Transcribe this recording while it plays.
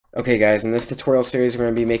Okay guys, in this tutorial series we're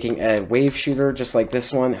going to be making a wave shooter just like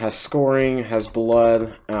this one. It has scoring, has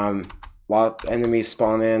blood, lot of enemies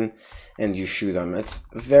spawn in and you shoot them. It's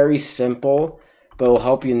very simple, but it will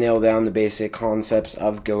help you nail down the basic concepts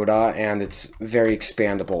of Godot, and it's very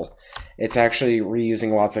expandable. It's actually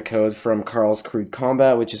reusing lots of code from Carl's Crude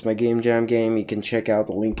Combat, which is my game jam game. You can check out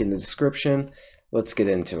the link in the description. Let's get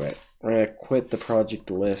into it. We're going to quit the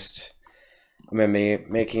project list. I'm going to be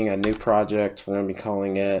making a new project. We're going to be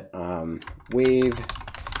calling it Wave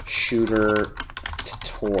Shooter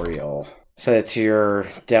Tutorial. Set it to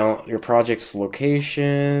your project's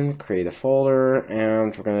location, create a folder,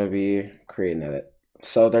 and we're going to be creating it.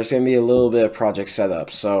 So there's going to be a little bit of project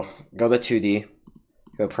setup. So go to 2D,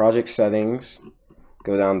 go to project settings,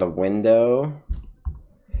 go down to window,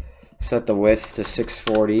 set the width to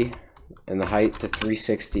 640. And the height to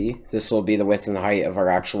 360. This will be the width and the height of our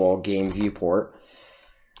actual game viewport,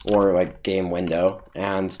 or like game window.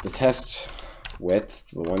 And the test width,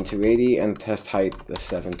 the 1280, and the test height, the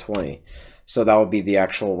 720. So that will be the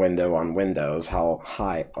actual window on Windows, how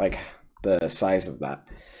high, like the size of that.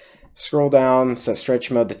 Scroll down, set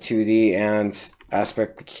stretch mode to 2D, and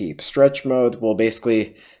aspect to keep. Stretch mode will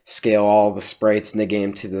basically scale all the sprites in the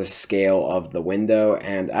game to the scale of the window,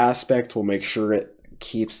 and aspect will make sure it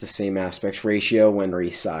keeps the same aspect ratio when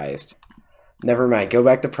resized. Never mind, go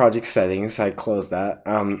back to project settings. I closed that.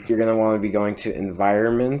 You're going to want to be going to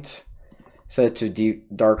environment, set it to deep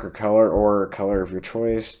darker color or color of your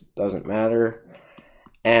choice, doesn't matter.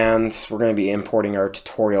 And we're going to be importing our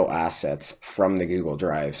tutorial assets from the Google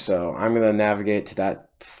Drive. So I'm going to navigate to that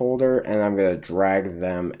folder and I'm going to drag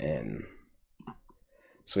them in.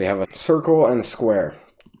 So we have a circle and a square.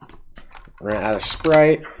 We're going to add a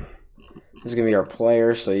sprite. This is going to be our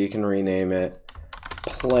player, so you can rename it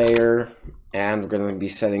player, and we're going to be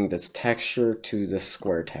setting this texture to the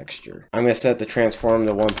square texture. I'm going to set the transform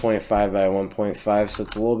to 1.5 by 1.5, so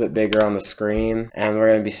it's a little bit bigger on the screen, and we're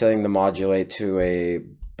going to be setting the modulate to a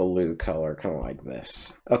blue color, kind of like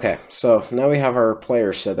this. Okay, so now we have our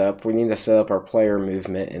player set up. We need to set up our player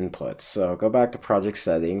movement inputs. So go back to project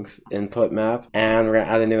settings, input map, and we're going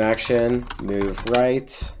to add a new action, move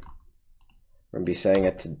right. We're going to be setting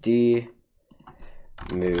it to D.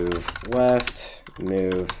 Move left,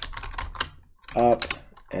 move up,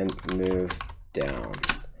 and move down.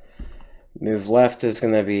 Move left is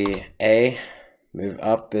going to be A, move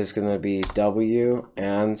up is going to be W,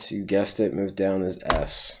 and you guessed it, move down is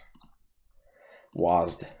S.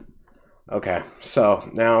 WASD. Okay, so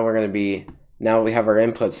now we're going to be, now we have our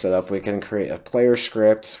input set up, we can create a player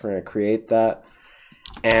script. We're going to create that,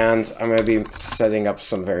 and I'm going to be setting up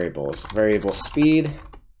some variables. Variable speed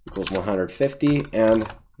equals 150,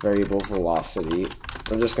 and variable velocity,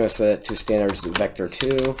 I'm just going to set it to standard vector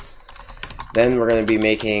 2. Then we're going to be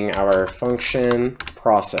making our function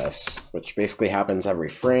process, which basically happens every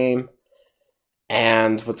frame.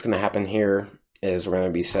 And what's going to happen here is we're going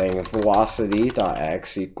to be saying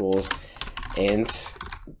velocity.x equals int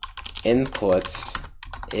inputs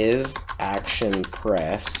is action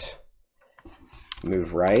pressed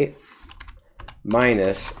move right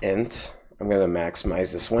minus int, I'm going to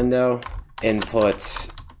maximize this window,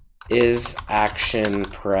 inputs is action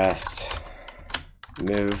pressed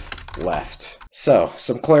move left. So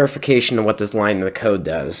some clarification on what this line in the code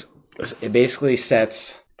does. It basically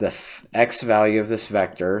sets the x value of this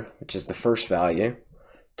vector, which is the first value,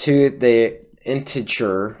 to the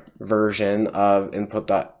integer version of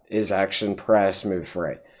input.is action pressed move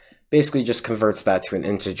right. Basically just converts that to an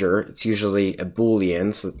integer. It's usually a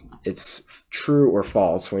boolean, so it's true or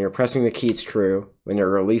false. When you're pressing the key, it's true. When you're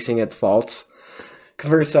releasing, it's false.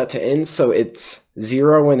 Converts that to int, so it's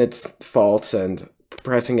 0 when it's false, and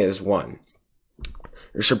pressing it is 1.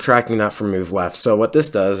 You're subtracting that from move left. So what this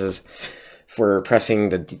does is, for pressing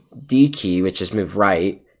the D key, which is move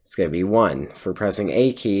right, it's going to be 1. For pressing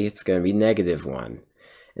A key, it's going to be -1.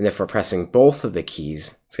 And if we're pressing both of the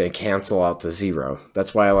keys, it's going to cancel out to 0.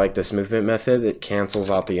 That's why I like this movement method. It cancels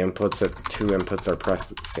out the inputs if two inputs are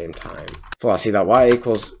pressed at the same time. Velocity.y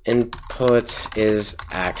equals input is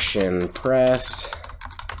action pressed.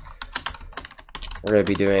 We're going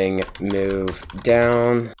to be doing move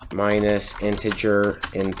down minus integer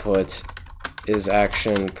input is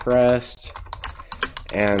action pressed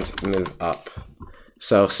and move up.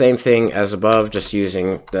 So same thing as above, just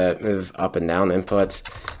using the move up and down inputs.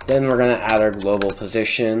 Then we're going to add our global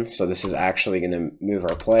position. So this is actually going to move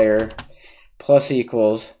our player. Plus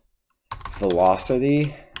equals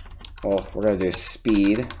velocity. Well, we're going to do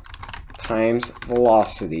speed times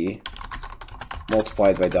velocity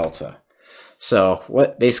multiplied by delta. So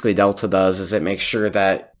what basically delta does is it makes sure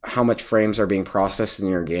that how much frames are being processed in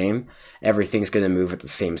your game, everything's going to move at the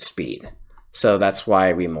same speed. So that's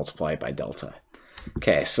why we multiply by delta.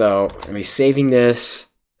 Okay, so I'm going to be saving this,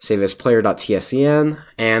 save as player.tscn,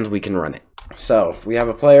 and we can run it. So we have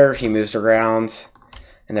a player, he moves around,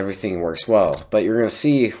 and everything works well. But you're going to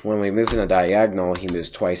see when we move in a diagonal, he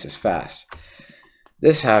moves twice as fast.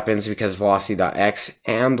 This happens because velocity.x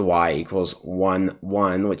and y equals 1,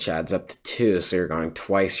 1, which adds up to 2, so you're going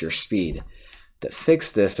twice your speed. To fix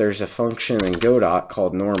this, there's a function in Godot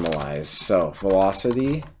called normalize. So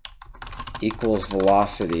velocity equals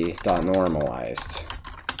velocity.normalized.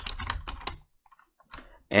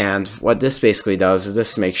 And what this basically does is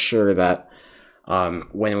this makes sure that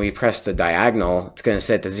when we press the diagonal, it's going to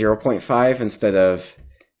set to 0.5 instead of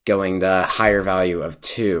going the higher value of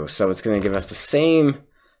 2. So it's going to give us the same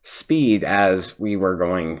speed as we were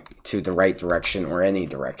going to the right direction or any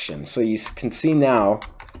direction. So you can see now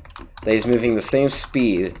that he's moving the same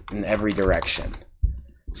speed in every direction.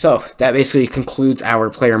 So that basically concludes our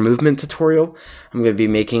player movement tutorial. I'm going to be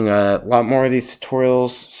making a lot more of these tutorials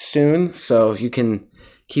soon, so you can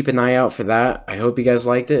keep an eye out for that. I hope you guys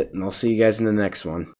liked it, and I'll see you guys in the next one.